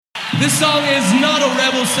This song is not a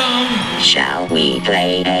rebel song. Shall we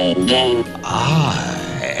play a game?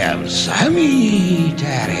 I am Sammy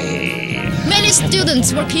Daddy. Many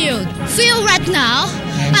students were killed. Feel right now,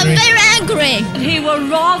 I'm very angry. He would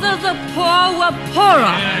rather the poor were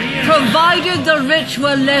poorer, provided the rich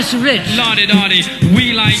were less rich. Lottie-dottie,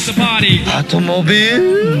 we like the party.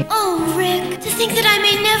 Automobile. Oh, Rick, to think that I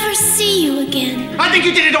may never see you again. I think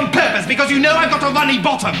you did it on purpose because you know I've got a runny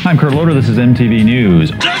bottom. I'm Kurt Loder, this is MTV News.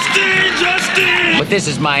 Justin! But this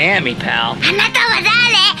is Miami, pal. Let's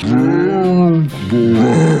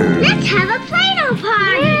have a Play-Doh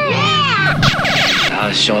party! Yeah!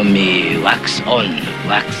 Now show me wax on,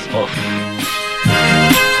 wax off.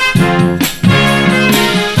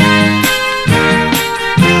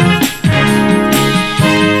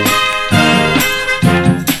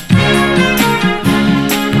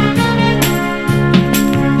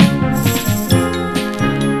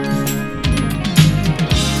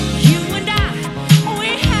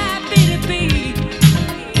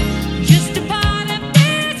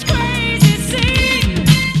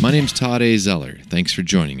 My name's Todd A. Zeller. Thanks for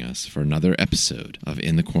joining us for another episode of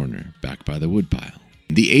In the Corner, back by the woodpile.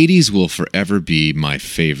 The 80s will forever be my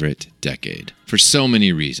favorite decade, for so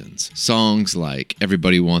many reasons. Songs like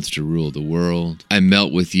Everybody Wants to Rule the World, I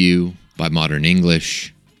Melt With You by Modern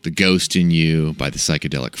English, The Ghost in You by the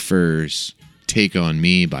Psychedelic Furs, Take On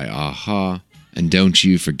Me by A-ha, and Don't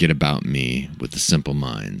You Forget About Me with the Simple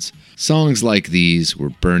Minds. Songs like these were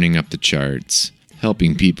burning up the charts,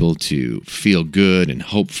 helping people to feel good and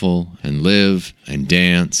hopeful and live and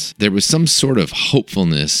dance. There was some sort of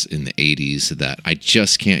hopefulness in the 80s that I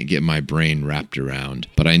just can't get my brain wrapped around,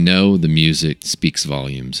 but I know the music speaks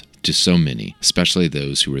volumes to so many, especially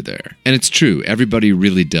those who were there. And it's true, everybody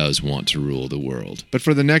really does want to rule the world. But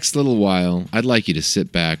for the next little while, I'd like you to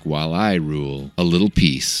sit back while I rule a little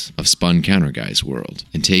piece of Spun Counterguy's world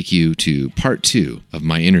and take you to part 2 of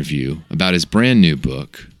my interview about his brand new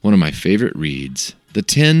book, one of my favorite reads, The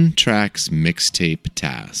 10 Tracks Mixtape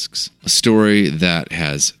Tasks, a story that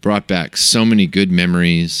has brought back so many good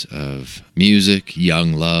memories of music,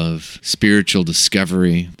 young love, spiritual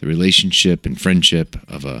discovery, the relationship and friendship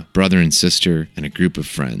of a brother and sister and a group of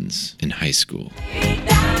friends in high school.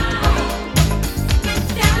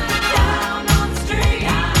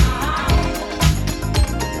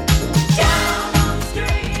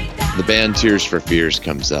 The band Tears for Fears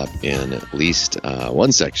comes up in at least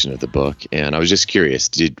one section of the book, and I was just curious: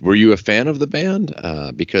 were you a fan of the band?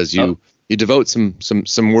 Because you devote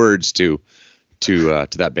some words to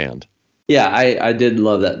that band. Yeah, I did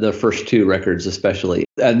love that, the first 2 records especially.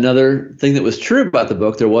 Another thing that was true about the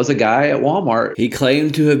book, there was a guy at Walmart. He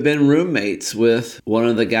claimed to have been roommates with one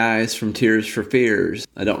of the guys from Tears for Fears.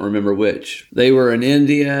 I don't remember which. They were in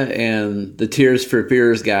India, and the Tears for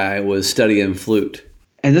Fears guy was studying flute.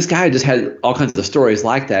 And this guy just had all kinds of stories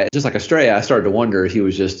like that. Just like Estrella, I started to wonder if he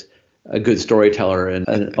was just a good storyteller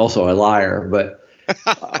and also a liar. But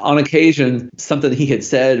on occasion, something he had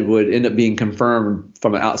said would end up being confirmed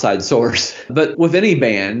from an outside source. But with any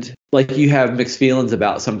band, like, you have mixed feelings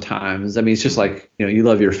about sometimes. I mean, it's just like, you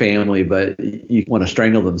love your family, but you want to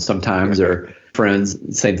strangle them sometimes, or friends,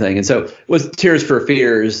 same thing. And so with Tears for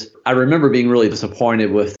Fears, I remember being really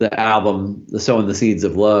disappointed with the album, The Sowing the Seeds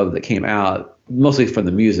of Love, that came out, mostly from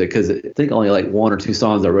the music, because I think only like 1 or 2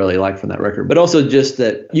 songs I really liked from that record. But also just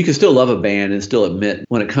that you can still love a band and still admit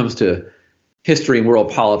when it comes to history and world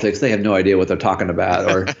politics, they have no idea what they're talking about,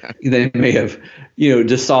 or they may have,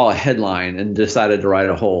 just saw a headline and decided to write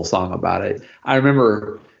a whole song about it. I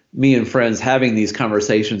remember me and friends having these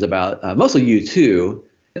conversations about mostly U2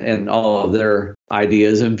 and all of their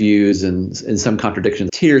ideas and views and some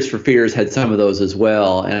contradictions. Tears for Fears had some of those as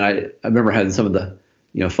well. And I remember having some of the,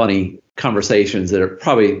 funny conversations that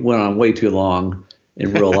probably went on way too long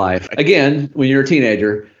in real life. Again, when you're a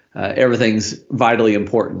teenager, everything's vitally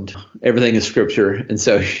important. Everything is scripture. And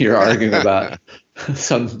so you're arguing about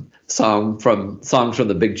some songs from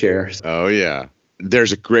the Big Chair. Oh, yeah.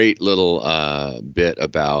 There's a great little bit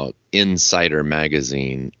about Insider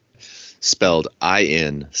Magazine, spelled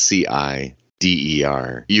INCIDER.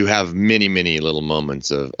 You have many, many little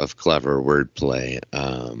moments of clever wordplay.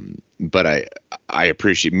 But I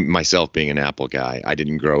appreciate, myself being an Apple guy, I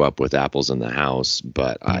didn't grow up with apples in the house,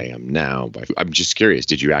 but I am now. I'm just curious,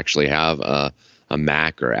 did you actually have a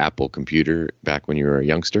Mac or Apple computer back when you were a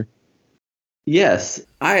youngster? Yes,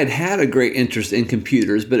 I had a great interest in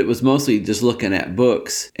computers, but it was mostly just looking at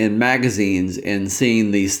books and magazines and seeing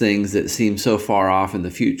these things that seem so far off in the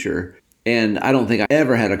future. And I don't think I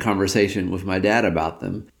ever had a conversation with my dad about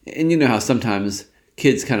them. And you know how sometimes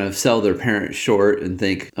kids kind of sell their parents short and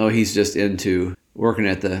think, oh, he's just into working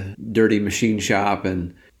at the dirty machine shop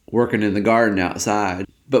and working in the garden outside.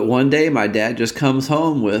 But one day my dad just comes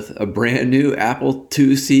home with a brand new Apple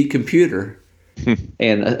IIc computer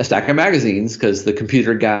and a stack of magazines, because the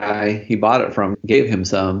computer guy he bought it from gave him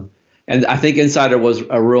some. And I think inside there was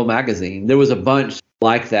a real magazine. There was a bunch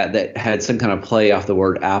like that had some kind of play off the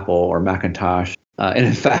word Apple or Macintosh. And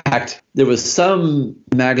in fact, there was some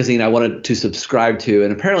magazine I wanted to subscribe to,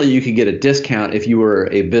 and apparently you could get a discount if you were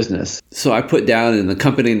a business. So I put down in the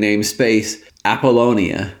company name space,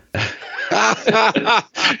 Apollonia.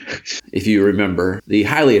 If you remember, the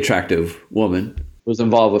highly attractive woman was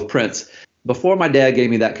involved with Prince. Before my dad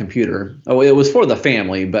gave me that computer, it was for the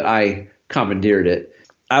family, but I commandeered it.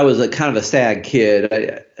 I was a kind of a sad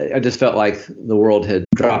kid. I just felt like the world had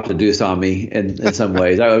dropped a deuce on me in some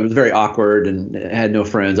ways. I was very awkward and had no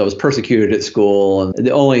friends. I was persecuted at school, and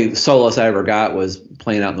the only solace I ever got was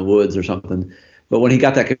playing out in the woods or something. But when he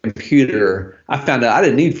got that computer, I found out I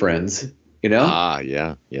didn't need friends, you know?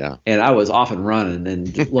 Yeah. And I was off and running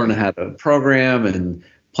and just learning how to program and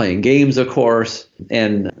playing games, of course.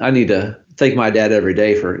 And I need to thank my dad every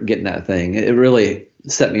day for getting that thing. It really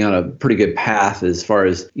set me on a pretty good path as far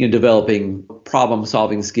as, developing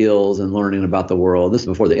problem-solving skills and learning about the world. This is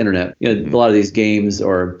before the internet. A lot of these games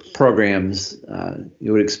or programs, it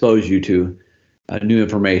would expose you to new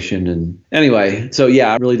information. And anyway, so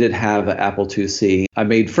yeah, I really did have an Apple IIc. I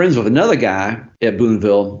made friends with another guy at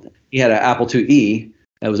Boonville. He had an Apple IIe.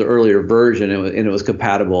 That was an earlier version, and it was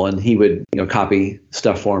compatible. And he would, copy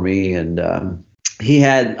stuff for me. And he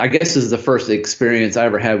had, I guess this is the first experience I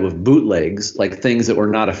ever had with bootlegs, like things that were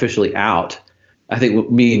not officially out. I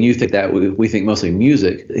think me and you think that we think mostly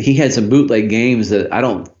music. He had some bootleg games that I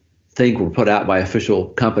don't think were put out by official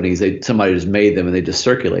companies. Somebody just made them and they just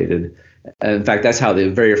circulated. And in fact, that's how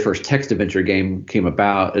the very first text adventure game came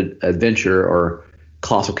about, Adventure or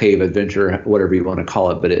Colossal Cave Adventure, whatever you want to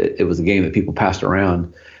call it. But it was a game that people passed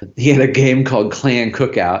around. He had a game called Clan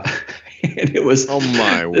Cookout. And it was,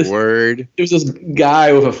 word. It was this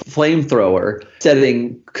guy with a flamethrower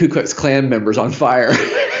setting Ku Klux Klan members on fire.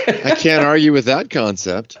 I can't argue with that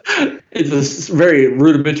concept. It's a very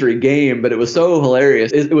rudimentary game, but it was so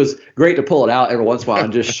hilarious. It was great to pull it out every once in a while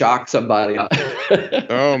and just shock somebody.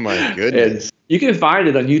 Oh my goodness. And you can find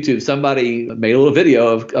it on YouTube. Somebody made a little video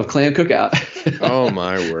of Clan Cookout. Oh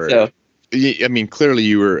my word. So, I mean, clearly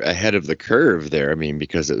you were ahead of the curve there. I mean,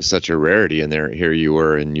 because it was such a rarity, and here you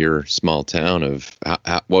were in your small town of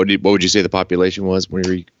what would you say the population was where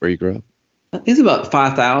you grew up? I think it's about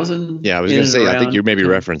 5,000. Yeah, I was going to say, I think you maybe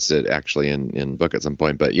referenced it actually in book at some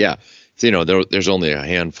point, but yeah, so, there's only a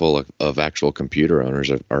handful of actual computer owners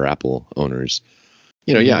or Apple owners.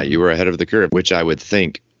 Yeah, you were ahead of the curve, which I would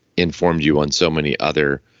think informed you on so many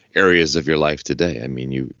other areas of your life today. I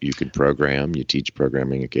mean, you could program, you teach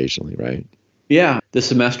programming occasionally, right? Yeah. This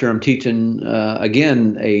semester I'm teaching,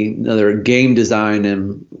 again, another game design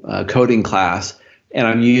and coding class, and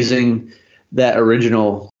I'm using that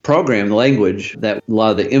original program, the language that a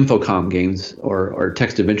lot of the Infocom games or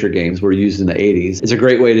text adventure games were used in the 80s. It's a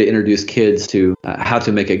great way to introduce kids to how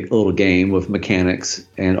to make a little game with mechanics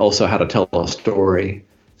and also how to tell a story.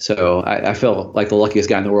 So I feel like the luckiest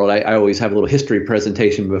guy in the world. I always have a little history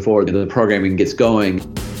presentation before the programming gets going.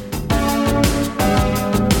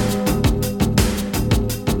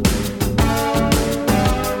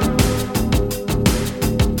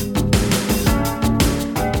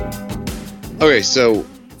 Okay, so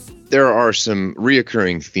there are some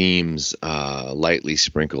reoccurring themes lightly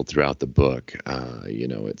sprinkled throughout the book.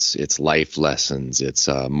 It's life lessons, it's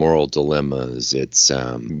moral dilemmas, it's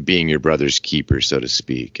being your brother's keeper, so to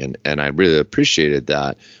speak. And I really appreciated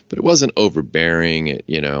that, but it wasn't overbearing.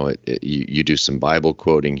 You do some Bible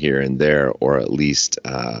quoting here and there, or at least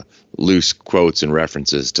loose quotes and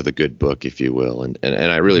references to the good book, if you will. And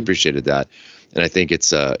I really appreciated that. And I think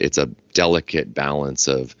it's a delicate balance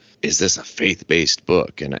of, is this a faith-based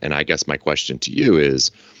book? And I guess my question to you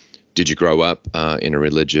is, did you grow up in a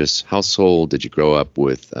religious household? Did you grow up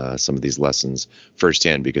with some of these lessons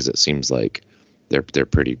firsthand? Because it seems like they're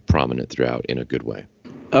pretty prominent throughout in a good way.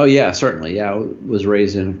 Oh, yeah, certainly. Yeah, I was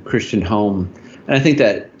raised in a Christian home. And I think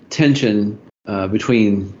that tension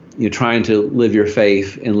between trying to live your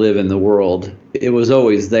faith and live in the world, it was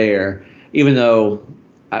always there, even though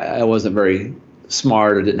I wasn't very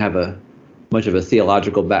smart or didn't have much of a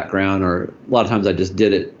theological background, or a lot of times I just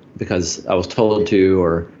did it because I was told to,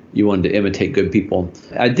 or you wanted to imitate good people.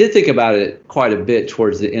 I did think about it quite a bit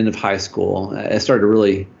towards the end of high school. I started to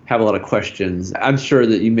really have a lot of questions. I'm sure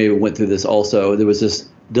that you maybe went through this also. There was this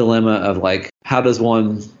dilemma of like, how does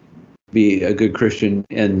one be a good Christian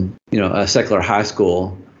in a secular high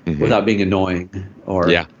school without being annoying or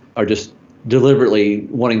just deliberately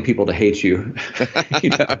wanting people to hate you.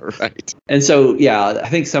 Right. And so, I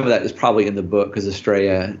think some of that is probably in the book because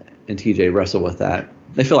Estrella and TJ wrestle with that.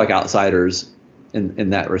 They feel like outsiders in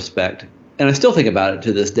that respect. And I still think about it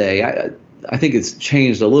to this day. I think it's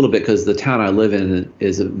changed a little bit because the town I live in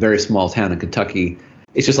is a very small town in Kentucky.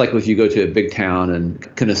 It's just like if you go to a big town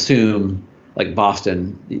and can assume, like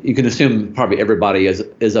Boston, you can assume probably everybody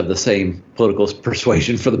is of the same political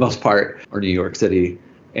persuasion for the most part, or New York City.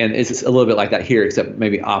 And it's a little bit like that here, except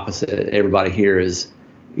maybe opposite. Everybody here is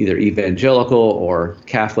either evangelical or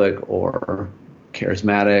Catholic or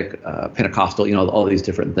charismatic, Pentecostal, all these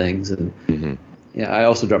different things. And I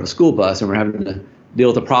also drive a school bus, and we're having to deal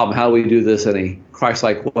with the problem. How do we do this in a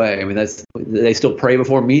Christ-like way? I mean, they still pray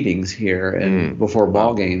before meetings here and before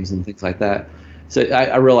ball games and things like that. So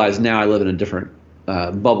I realize now I live in a different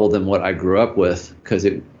bubble than what I grew up with because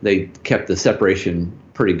they kept the separation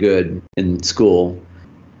pretty good in school.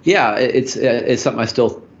 Yeah, it's something I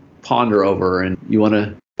still ponder over, and you want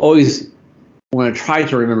to try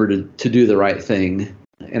to remember to do the right thing.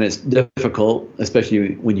 And it's difficult,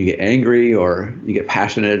 especially when you get angry or you get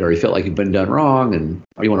passionate or you feel like you've been done wrong,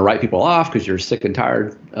 or you want to write people off because you're sick and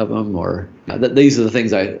tired of them. Or these are the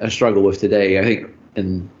things I struggle with today. I think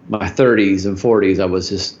in my 30s and 40s, I was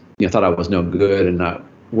just thought I was no good and not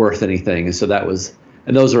worth anything. And so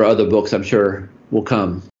and those are other books I'm sure will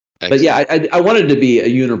come. Excellent. But I wanted to be a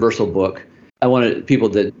universal book. I wanted people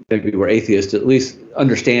that maybe were atheists to at least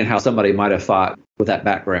understand how somebody might have thought with that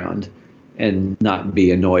background and not be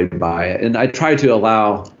annoyed by it. And I tried to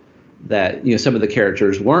allow that, some of the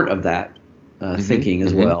characters weren't of that thinking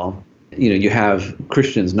as well. You have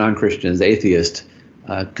Christians, non-Christians, atheists,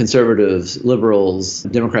 conservatives, liberals,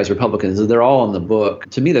 Democrats, Republicans, and they're all in the book.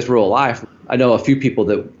 To me, that's real life. I know a few people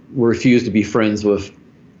that refuse to be friends with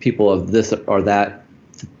people of this or that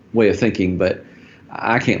way of thinking, but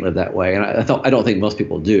I can't live that way. And I don't think most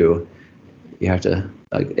people do. You have to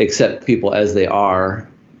accept people as they are.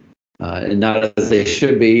 And not as they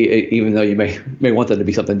should be, even though you may want them to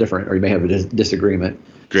be something different, or you may have a disagreement.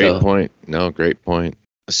 Great point. No, great point.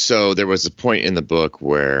 So there was a point in the book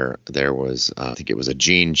where there was, I think it was a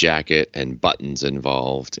jean jacket and buttons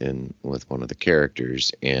involved with one of the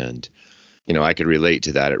characters, and I could relate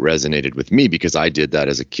to that. It resonated with me because I did that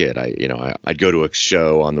as a kid. I'd go to a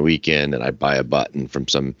show on the weekend and I'd buy a button from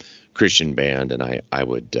some Christian band, and I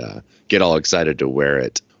would get all excited to wear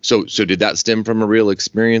it. So did that stem from a real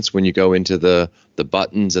experience when you go into the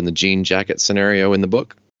buttons and the jean jacket scenario in the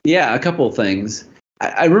book? Yeah, a couple of things.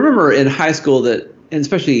 I remember in high school that, and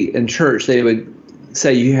especially in church, they would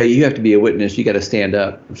say you have to be a witness. You got to stand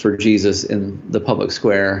up for Jesus in the public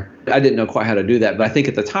square. I didn't know quite how to do that, but I think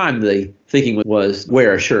at the time the thinking was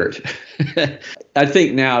wear a shirt. I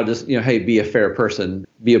think now just, hey, be a fair person,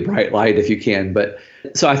 be a bright light if you can. But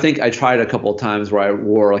so I think I tried a couple of times where I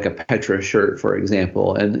wore like a Petra shirt, for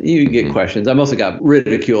example, and you get questions. I mostly got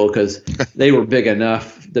ridiculed because they were big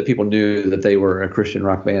enough that people knew that they were a Christian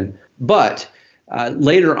rock band. But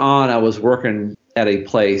later on, I was working at a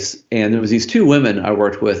place, and there was these two women I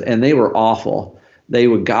worked with, and they were awful. They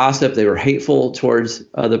would gossip. They were hateful towards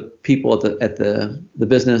other people at the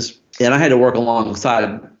business, and I had to work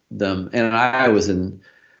alongside them. And I was in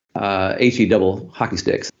HE double hockey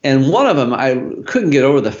sticks. And one of them, I couldn't get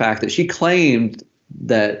over the fact that she claimed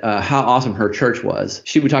that how awesome her church was.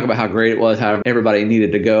 She would talk about how great it was, how everybody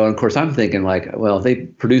needed to go. And of course, I'm thinking like, well, if they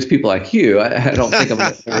produce people like you, I don't think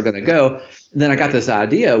I'm ever going to go. And then I got this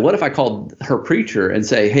idea. What if I called her preacher and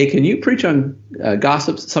say, hey, can you preach on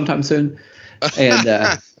gossip sometime soon? And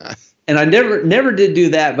and I never did do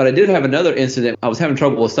that, but I did have another incident. I was having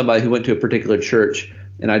trouble with somebody who went to a particular church,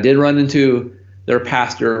 and I did run into their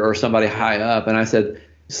pastor or somebody high up, and I said,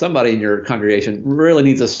 somebody in your congregation really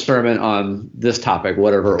needs a sermon on this topic,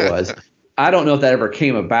 whatever it was. I don't know if that ever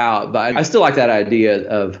came about, but I still like that idea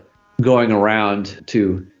of going around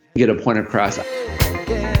to get a point across.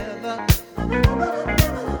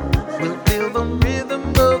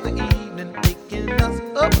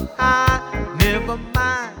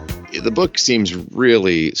 The book seems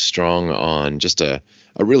really strong on just a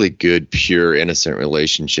really good, pure, innocent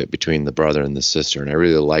relationship between the brother and the sister, and I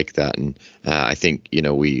really like that. And I think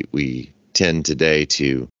we tend today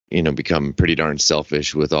to become pretty darn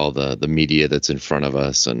selfish with all the media that's in front of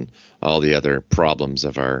us and all the other problems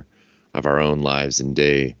of our own lives and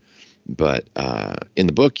day. But in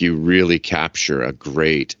the book, you really capture a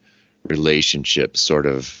great relationship, sort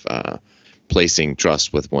of placing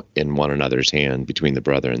trust in one another's hand between the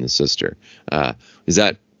brother and the sister. Is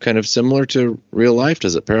that kind of similar to real life?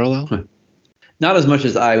 Does it parallel? Not as much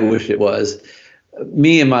as I wish it was.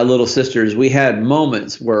 Me and my little sisters, we had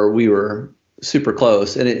moments where we were super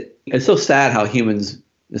close. And it's so sad how humans,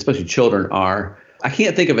 especially children, are. I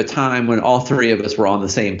can't think of a time when all three of us were on the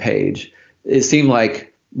same page. It seemed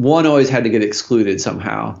like one always had to get excluded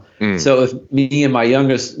somehow. So if me and my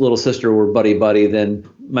youngest little sister were buddy-buddy, then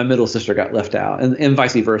my middle sister got left out, and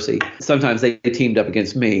vice versa. Sometimes they teamed up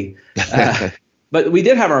against me. But we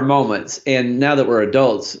did have our moments, and now that we're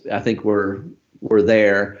adults, I think we're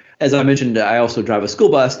there. As I mentioned, I also drive a school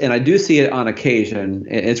bus, and I do see it on occasion.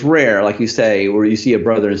 It's rare, like you say, where you see a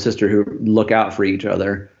brother and sister who look out for each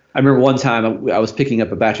other. I remember one time I was picking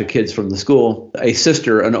up a batch of kids from the school.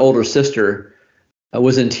 An older sister,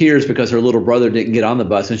 was in tears because her little brother didn't get on the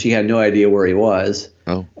bus, and she had no idea where he was.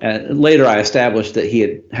 Oh. And later I established that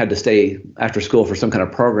he had to stay after school for some kind of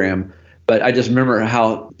program. But I just remember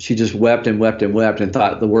how she just wept and wept and wept and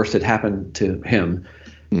thought the worst had happened to him.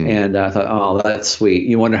 And I thought, oh, that's sweet.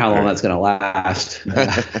 You wonder how long that's going to last.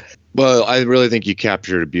 Well, I really think you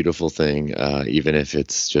captured a beautiful thing, even if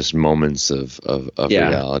it's just moments of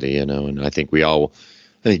reality, and I think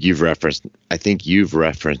you've referenced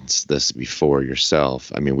this before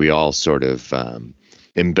yourself. I mean, we all sort of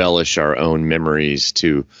embellish our own memories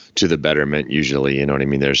to the betterment usually, you know what I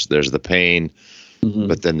mean? There's the pain,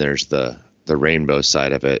 but then there's the rainbow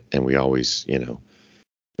side of it, and we always,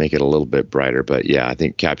 make it a little bit brighter. But yeah, I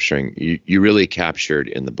think you really captured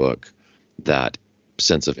in the book that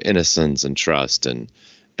sense of innocence and trust and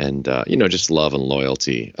just love and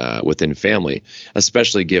loyalty within family,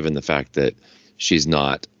 especially given the fact that she's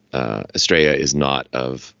not, Estrella is not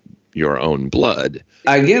of your own blood.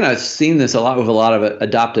 Again, I've seen this a lot with a lot of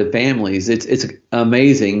adoptive families. It's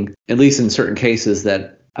amazing, at least in certain cases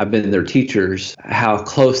that I've been their teachers, how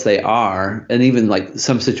close they are. And even like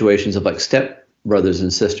some situations of like step brothers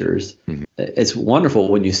and sisters. It's wonderful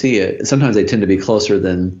when you see it. Sometimes they tend to be closer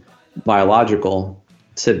than biological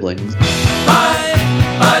siblings.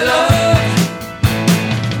 I love.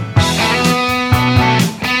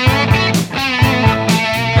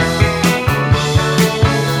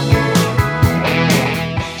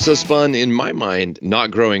 So Spun, in my mind, not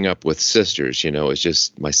growing up with sisters, it's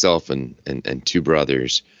just myself and two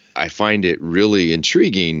brothers. I find it really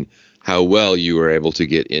intriguing how well you were able to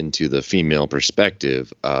get into the female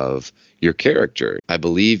perspective of your character. I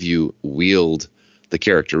believe you wield the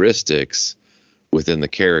characteristics within the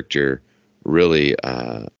character really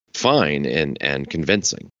fine and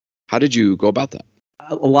convincing. How did you go about that?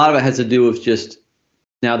 A lot of it has to do with just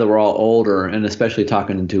now that we're all older, and especially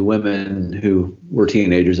talking to women who were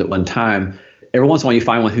teenagers at one time, every once in a while you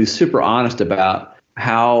find one who's super honest about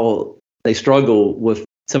how they struggle with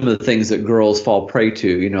some of the things that girls fall prey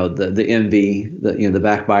to, the envy, the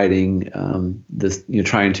backbiting,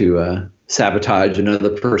 trying to sabotage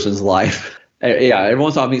another person's life. Every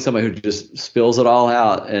once in a while I meet somebody who just spills it all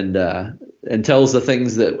out and tells the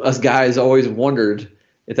things that us guys always wondered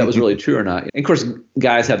if that was really true or not. And of course,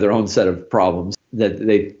 guys have their own set of problems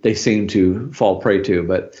that they seem to fall prey to.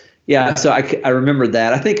 But yeah, so I remember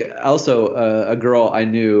that. I think also a girl I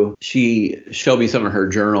knew, she showed me some of her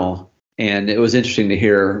journal, and it was interesting to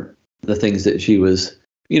hear the things that she was,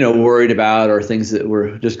 worried about, or things that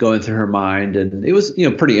were just going through her mind. And it was,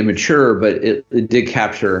 pretty immature, but it did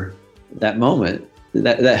capture that moment.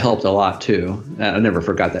 That helped a lot too. I never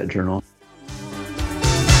forgot that journal.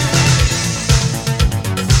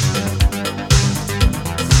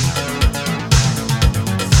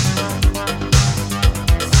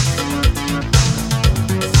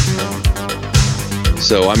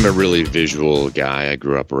 So I'm a really visual guy. I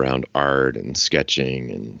grew up around art and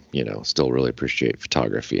sketching and, still really appreciate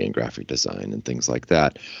photography and graphic design and things like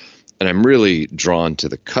that. And I'm really drawn to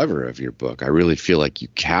the cover of your book. I really feel like you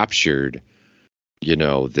captured,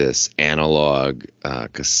 this analog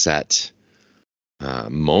cassette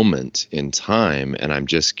moment in time. And I'm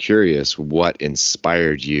just curious what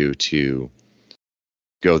inspired you to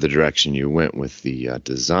go the direction you went with the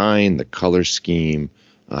design, the color scheme.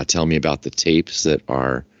 Tell me about the tapes that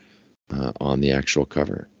are on the actual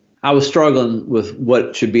cover. I was struggling with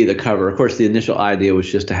what should be the cover. Of course, the initial idea was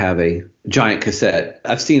just to have a giant cassette.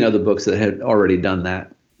 I've seen other books that had already done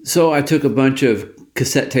that. So I took a bunch of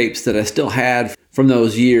cassette tapes that I still had from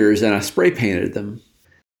those years, and I spray painted them,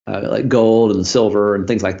 like gold and silver and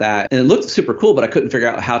things like that. And it looked super cool, but I couldn't figure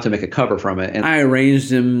out how to make a cover from it. And I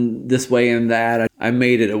arranged them this way and that. I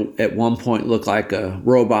made it at one point look like a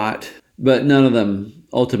robot, but none of them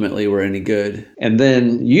ultimately were any good. And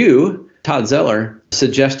then you, Todd Zeller,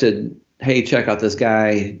 suggested, hey, check out this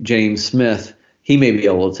guy, James Smith. He may be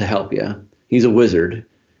able to help you. He's a wizard,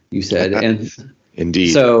 you said. And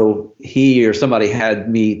indeed. So he or somebody had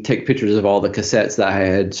me take pictures of all the cassettes that I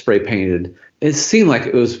had spray painted. It seemed like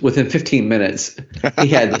it was within 15 minutes. He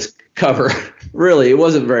had this cover. Really, it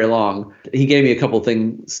wasn't very long. He gave me a couple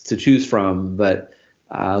things to choose from, but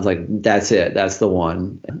I was like, that's it. That's the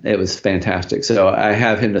one. It was fantastic. So I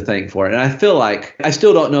have him to thank for it. And I feel like I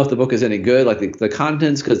still don't know if the book is any good, like the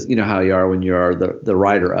contents, because you know how you are when you are the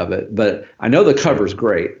writer of it. But I know the cover's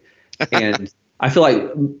great. And I feel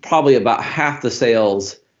like probably about half the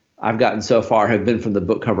sales I've gotten so far have been from the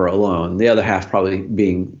book cover alone. The other half probably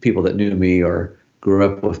being people that knew me or grew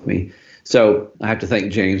up with me. So I have to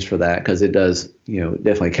thank James for that, because it does,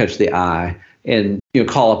 definitely catch the eye and,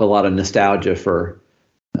 call up a lot of nostalgia for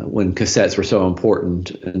when cassettes were so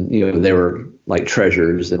important, and, they were like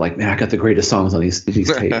treasures, and like, man, I got the greatest songs on these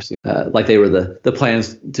tapes, like they were the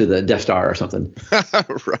plans to the Death Star or something.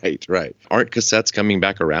 Right. Aren't cassettes coming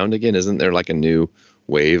back around again? Isn't there like a new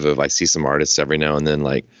wave of, I see some artists every now and then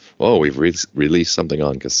like, oh, we've released something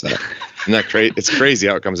on cassette. Isn't that crazy? It's crazy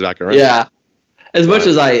how it comes back around. Yeah. As much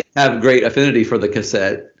as I have great affinity for the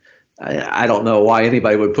cassette, I don't know why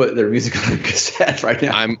anybody would put their music on a cassette right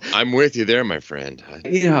now. I'm with you there, my friend.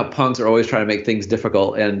 You know how punks are always trying to make things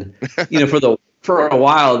difficult, and for a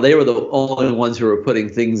while they were the only ones who were putting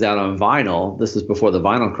things out on vinyl. This is before the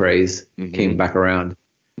vinyl craze came back around,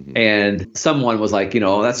 and someone was like,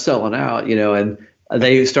 that's selling out, and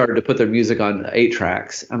they started to put their music on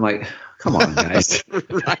 8-tracks. I'm like, come on, guys.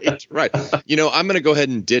 Right. I'm going to go ahead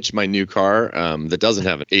and ditch my new car that doesn't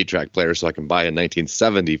have an 8-track player, so I can buy a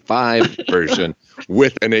 1975 version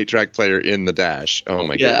with an 8-track player in the dash. Oh,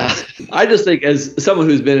 my goodness. I just think, as someone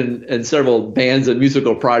who's been in several bands and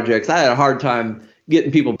musical projects, I had a hard time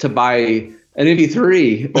getting people to buy an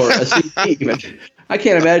MP3 or a CD. But I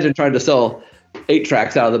can't imagine trying to sell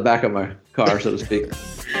 8-tracks out of the back of my car, so to speak.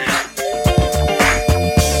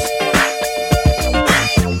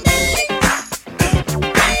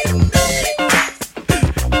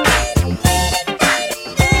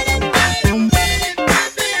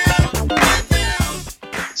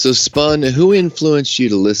 So, Spun, who influenced you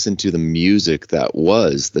to listen to the music that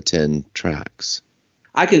was the 10 tracks?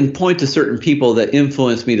 I can point to certain people that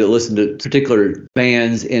influenced me to listen to particular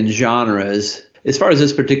bands and genres. As far as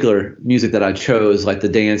this particular music that I chose, like the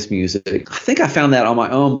dance music, I think I found that on my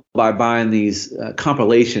own by buying these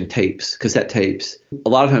compilation tapes, cassette tapes. A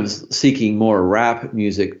lot of times seeking more rap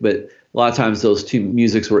music, but a lot of times those two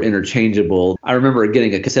musics were interchangeable. I remember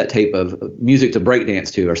getting a cassette tape of music to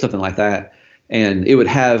breakdance to or something like that. And it would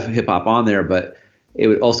have hip hop on there, but it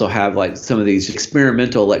would also have like some of these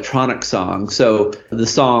experimental electronic songs. So the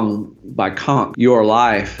song by Conk, Your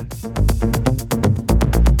Life.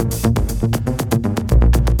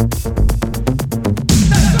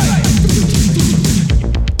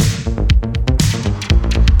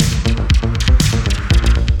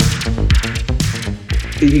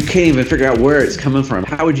 You can't even figure out where it's coming from.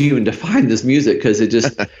 How would you even define this music? Because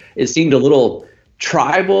it seemed a little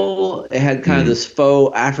tribal. It had kind of this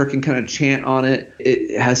faux African kind of chant on it.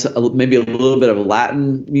 It has maybe a little bit of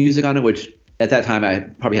Latin music on it, which at that time I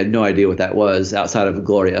probably had no idea what that was outside of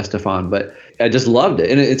Gloria Estefan, but I just loved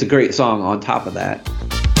it. And it's a great song on top of that.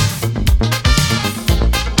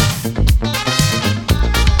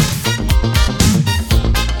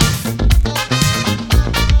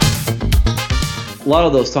 A lot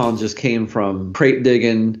of those songs just came from crate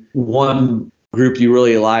digging. One group you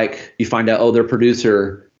really like, you find out, their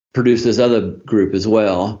producer produced this other group as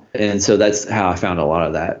well. And so that's how I found a lot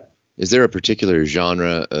of that. Is there a particular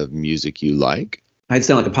genre of music you like? I'd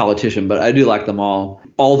sound like a politician, but I do like them all.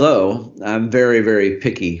 Although I'm very, very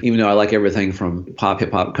picky, even though I like everything from pop,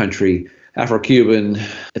 hip hop, country, Afro-Cuban.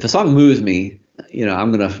 If a song moves me,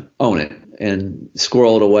 I'm going to own it and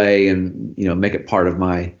squirrel it away and, make it part of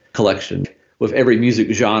my collection. With every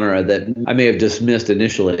music genre that I may have dismissed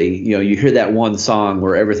initially, you hear that one song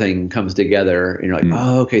where everything comes together and you're like,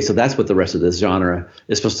 oh, okay, so that's what the rest of this genre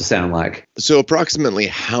is supposed to sound like. So approximately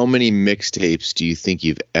how many mixtapes do you think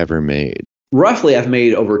you've ever made? Roughly, I've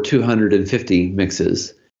made over 250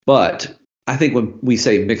 mixes. But I think when we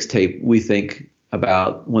say mixtape, we think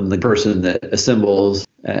about when the person that assembles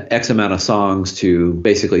X amount of songs to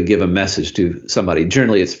basically give a message to somebody.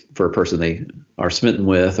 Generally, it's for a person they are smitten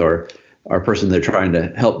with or a person they're trying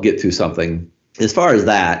to help get through something. As far as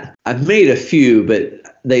that, I've made a few, but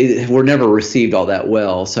they were never received all that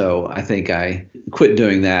well. So I think I quit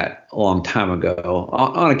doing that a long time ago.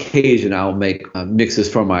 On occasion, I'll make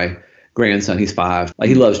mixes for my grandson. He's 5.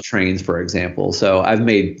 He loves trains, for example. So I've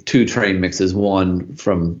made 2 train mixes, one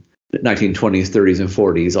from 1920s, 30s, and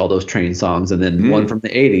 40s, all those train songs, and then one from the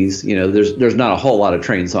 80s. There's not a whole lot of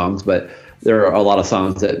train songs, but there are a lot of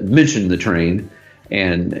songs that mention the train.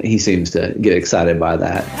 And he seems to get excited by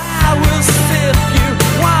that. I will sip you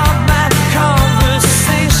while my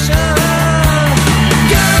conversation.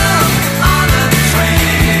 Girl,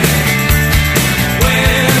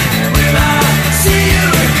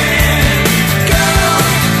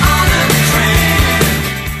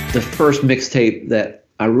 first mixtape that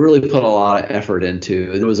I really put a lot of effort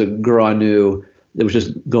into. There was a girl I knew that was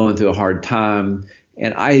just going through a hard time,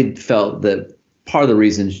 and I felt that part of the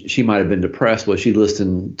reason she might have been depressed was she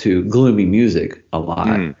listened to gloomy music a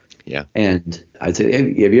lot. Yeah. And I'd say,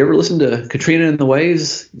 have you ever listened to Katrina and the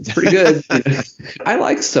Waves? It's pretty good. I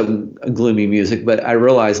like some gloomy music, but I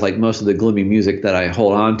realize like most of the gloomy music that I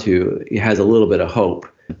hold on to, it has a little bit of hope.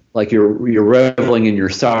 Like you're reveling in your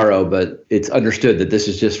sorrow, but it's understood that this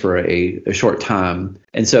is just for a short time.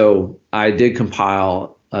 And so I did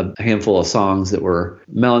compile a handful of songs that were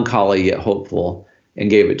melancholy yet hopeful and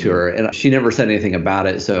gave it to her. And she never said anything about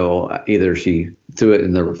it. So either she threw it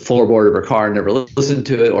in the floorboard of her car and never listened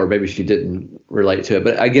to it, or maybe she didn't relate to it.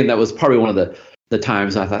 But again, that was probably one of the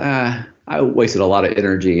times I thought, I wasted a lot of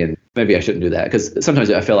energy and maybe I shouldn't do that. Because sometimes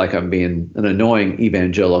I feel like I'm being an annoying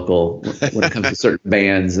evangelical when it comes to certain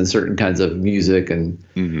bands and certain kinds of music and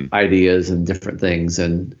ideas and different things.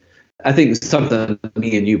 And I think something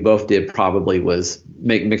me and you both did probably was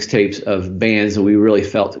make mixtapes of bands that we really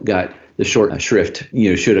felt got the short shrift,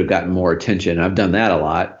 should have gotten more attention. I've done that a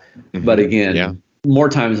lot. But again, more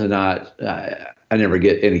times than not, I never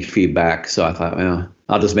get any feedback. So I thought, well,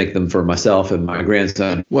 I'll just make them for myself and my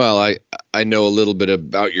grandson. Well, I know a little bit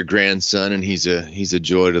about your grandson, and he's a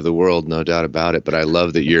joy to the world, no doubt about it. But I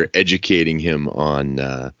love that you're educating him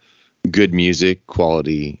on good music,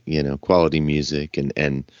 quality music,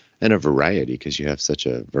 and a variety, because you have such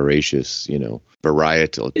a voracious,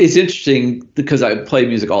 varietal. It's interesting because I play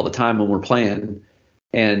music all the time when we're playing,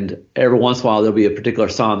 and every once in a while there'll be a particular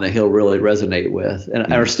song that he'll really resonate with.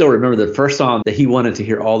 And I still remember the first song that he wanted to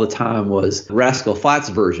hear all the time was Rascal Flatts'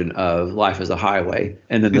 version of Life is a Highway.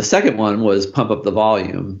 And then the second one was Pump Up the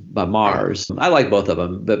Volume by Mars. I like both of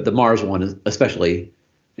them, but the Mars one is especially.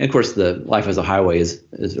 And of course, the Life is a Highway is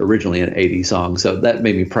originally an 80s song. So that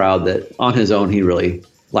made me proud that on his own, he really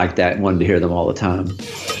liked that and wanted to hear them all the time.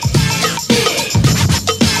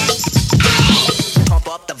 Pump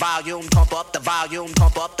up the volume, pump up the volume,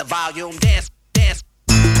 pump up the volume, dance, dance.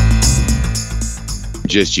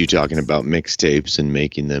 Just you talking about mixtapes and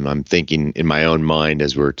making them, I'm thinking in my own mind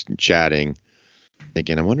as we're chatting,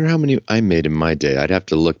 thinking, I wonder how many I made in my day. I'd have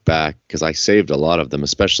to look back because I saved a lot of them,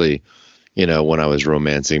 especially, when I was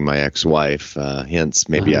romancing my ex-wife. Hence,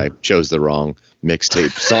 maybe I chose the wrong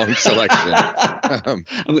mixtape song selection.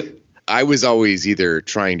 I was always either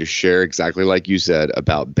trying to share, exactly like you said,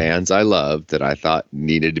 about bands I loved that I thought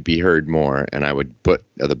needed to be heard more, and I would put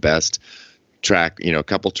the best track, a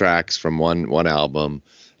couple tracks from one album.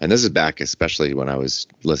 And this is back especially when I was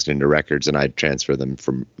listening to records, and I'd transfer them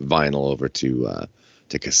from vinyl over to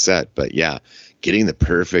cassette. But yeah, getting the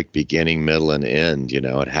perfect beginning, middle, and end.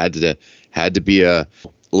 It had to be a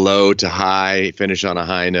low to high, finish on a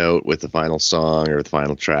high note with the final song or the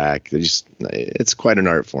final track. It's quite an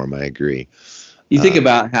art form. I agree. You think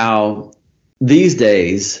about how these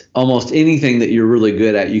days, almost anything that you're really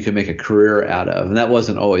good at, you can make a career out of. And that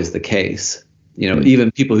wasn't always the case.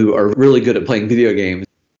 Even people who are really good at playing video games,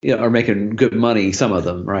 are making good money, some of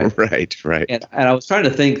them, right? Right. And I was trying to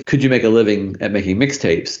think, could you make a living at making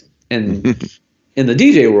mixtapes? And in the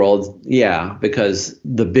DJ world, yeah, because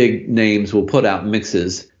the big names will put out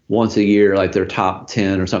mixes once a year, like their top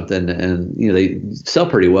 10 or something, and they sell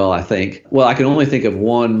pretty well, I think. Well, I can only think of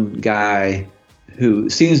one guy who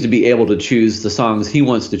seems to be able to choose the songs he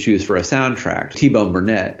wants to choose for a soundtrack, T-Bone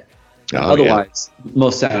Burnett. Otherwise,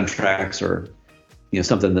 most soundtracks are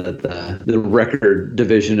something that the record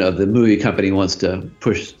division of the movie company wants to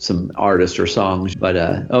push some artists or songs. But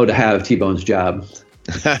to have T-Bone's job.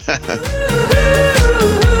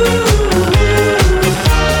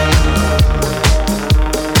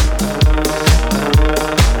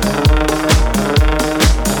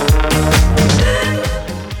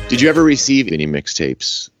 Did you ever receive any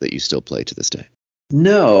mixtapes that you still play to this day?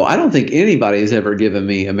 No, I don't think anybody's ever given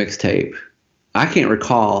me a mixtape. I can't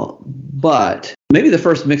recall, but maybe the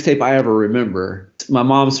first mixtape I ever remember, my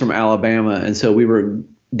mom's from Alabama, and so we were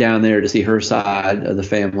down there to see her side of the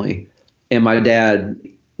family. And my dad,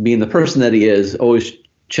 being the person that he is, always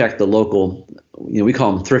checked the local, we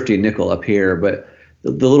call them Thrifty Nickel up here, but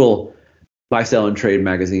the little buy, sell, and trade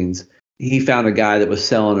magazines. He found a guy that was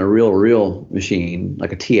selling a reel machine,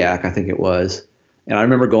 like a TIAC, I think it was. And I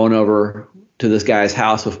remember going over to this guy's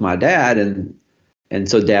house with my dad, and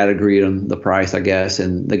so Dad agreed on the price, I guess.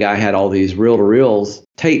 And the guy had all these reel-to-reels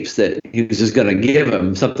tapes that he was just going to give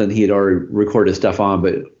him, something he had already recorded stuff on,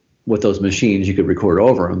 but with those machines, you could record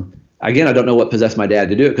over them. Again, I don't know what possessed my dad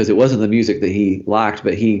to do it, because it wasn't the music that he liked,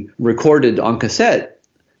 but he recorded on cassette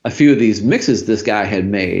a few of these mixes this guy had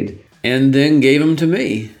made and then gave them to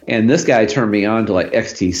me. And this guy turned me on to like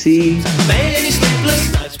XTC.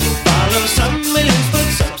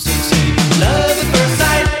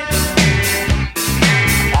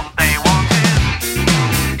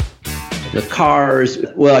 the Cars,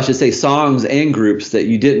 well, I should say songs and groups that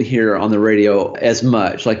you didn't hear on the radio as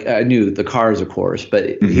much. Like I knew the Cars, of course,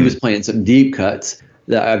 but he was playing some deep cuts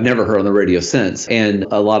that I've never heard on the radio since. And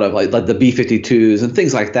a lot of like the B-52s and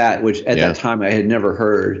things like that, which at that time I had never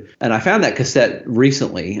heard. And I found that cassette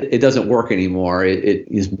recently. It doesn't work anymore. It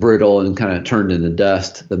is brittle and kind of turned into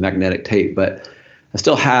dust, the magnetic tape, but I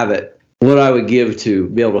still have it. What I would give to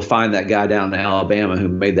be able to find that guy down in Alabama who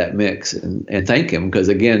made that mix and thank him, because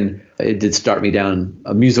again, it did start me down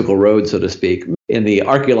a musical road, so to speak, in the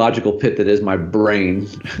archaeological pit that is my brain.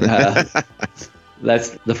 That's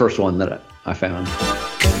the first one that I found.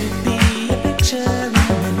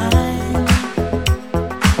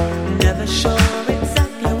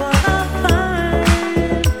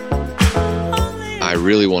 I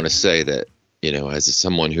really want to say that, you know, as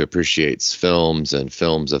someone who appreciates films and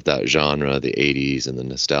films of that genre, the 80s and the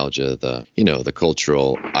nostalgia, the, you know, the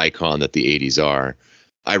cultural icon that the 80s are,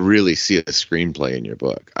 I really see a screenplay in your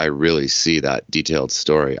book. I really see that detailed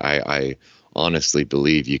story. I honestly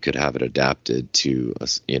believe you could have it adapted to a,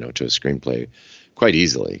 you know, to a screenplay quite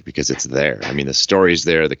easily, because it's there. I mean, the story's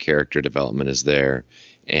there, the character development is there,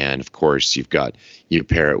 and of course you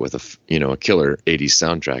pair it with a killer 80s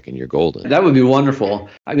soundtrack and you're golden. That would be wonderful.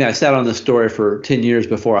 I mean, I sat on this story for 10 years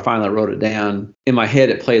before I finally wrote it down. In my head,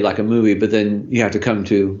 it played like a movie, but then you have to come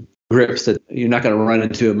to grips that you're not going to run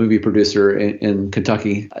into a movie producer in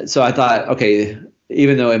Kentucky. So I thought, okay,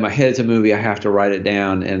 even though in my head it's a movie, I have to write it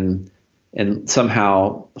down and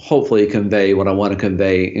somehow hopefully convey what I want to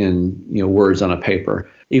convey in, you know, words on a paper.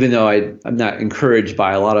 Even though I'm not encouraged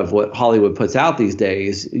by a lot of what Hollywood puts out these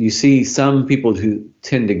days, you see some people who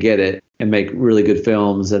tend to get it and make really good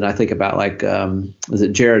films. And I think about like, was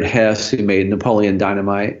it Jared Hess who made Napoleon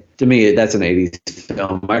Dynamite? To me, that's an 80s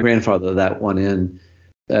film. My grandfather, that one in.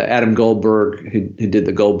 Adam Goldberg, who did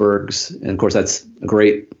the Goldbergs. And of course, that's a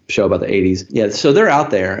great show about the 80s. Yeah, so they're out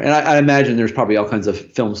there. And I imagine there's probably all kinds of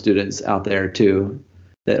film students out there too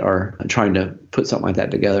that are trying to put something like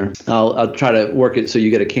that together. I'll try to work it so you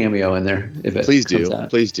get a cameo in there if it comes out.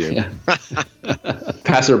 Please do. Yeah.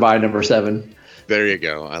 Passerby number 7. There you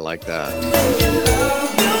go. I like that.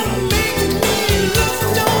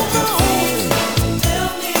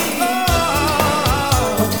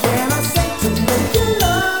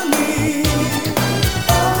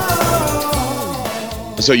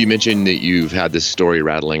 So you mentioned that you've had this story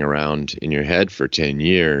rattling around in your head for 10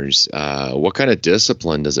 years. What kind of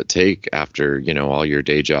discipline does it take after, you know, all your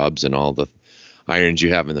day jobs and all the irons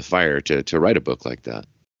you have in the fire to write a book like that?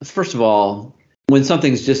 First of all, when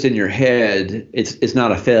something's just in your head, it's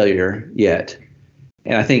not a failure yet.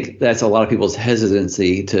 And I think that's a lot of people's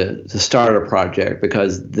hesitancy to start a project,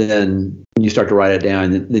 because then when you start to write it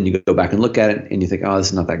down, then you go back and look at it and you think, oh, this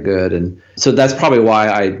is not that good. And so that's probably why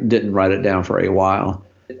I didn't write it down for a while.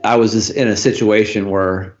 I was just in a situation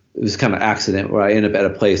where it was kind of accident, where I ended up at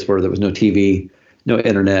a place where there was no TV, no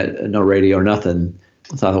internet, no radio, nothing.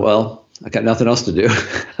 So I thought, well, I got nothing else to do.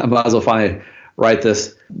 I might as well finally write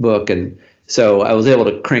this book. And so I was able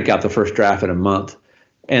to crank out the first draft in a month.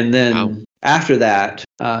 And then after that,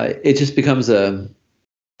 it just becomes a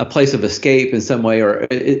place of escape in some way, or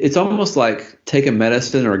it's almost like taking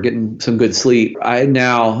medicine or getting some good sleep. I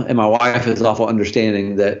now, and my wife is awful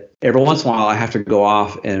understanding, that every once in a while I have to go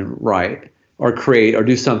off and write or create or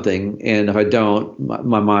do something. And if I don't,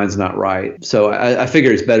 my mind's not right. So I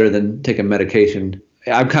figure it's better than taking medication.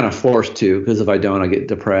 I'm kind of forced to, because if I don't, I get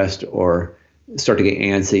depressed or start to get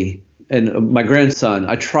antsy. And my grandson,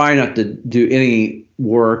 I try not to do any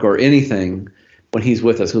work or anything when he's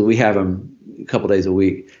with us, because we have him a couple days a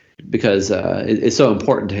week, because it's so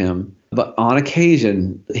important to him. But on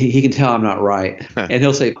occasion, he can tell I'm not right. And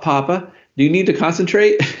he'll say, Papa, do you need to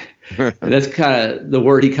concentrate? And that's kind of the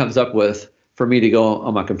word he comes up with for me to go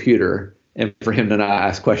on my computer and for him to not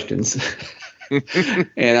ask questions.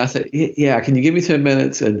 And I said, yeah, can you give me 10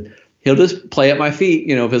 minutes? And he'll just play at my feet,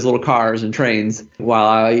 you know, with his little cars and trains while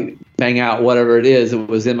I bang out whatever it is that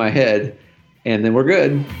was in my head. And then we're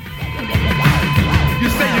good. You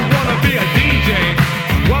say you want to be a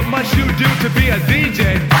DJ. What must you do to be a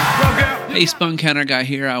DJ? Hey, Spun Counter Guy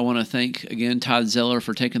here. I want to thank, again, Todd Zeller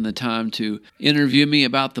for taking the time to interview me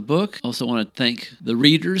about the book. Also want to thank the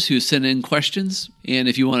readers who sent in questions. And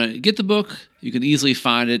if you want to get the book, you can easily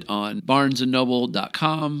find it on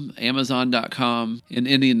barnesandnoble.com, amazon.com, and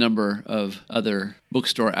any number of other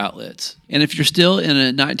bookstore outlets. And if you're still in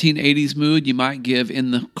a 1980s mood, you might give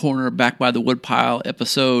In the Corner Back by the Woodpile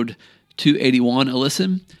episode 281 a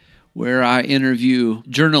listen, where I interview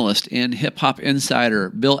journalist and hip-hop insider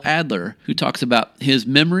Bill Adler, who talks about his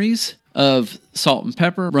memories of Salt and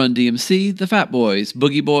Pepper, Run DMC, The Fat Boys,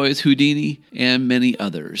 Boogie Boys, Houdini, and many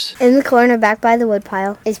others. In the Corner, Back by the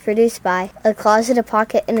Woodpile is produced by A Closet, a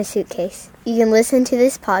Pocket, and a Suitcase. You can listen to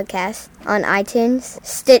this podcast on iTunes,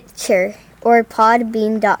 Stitcher, or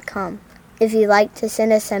podbean.com. If you'd like to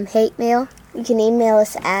send us some hate mail, you can email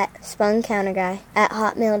us at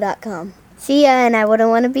spuncounterguy@hotmail.com. See ya, and I wouldn't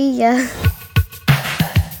want to be ya.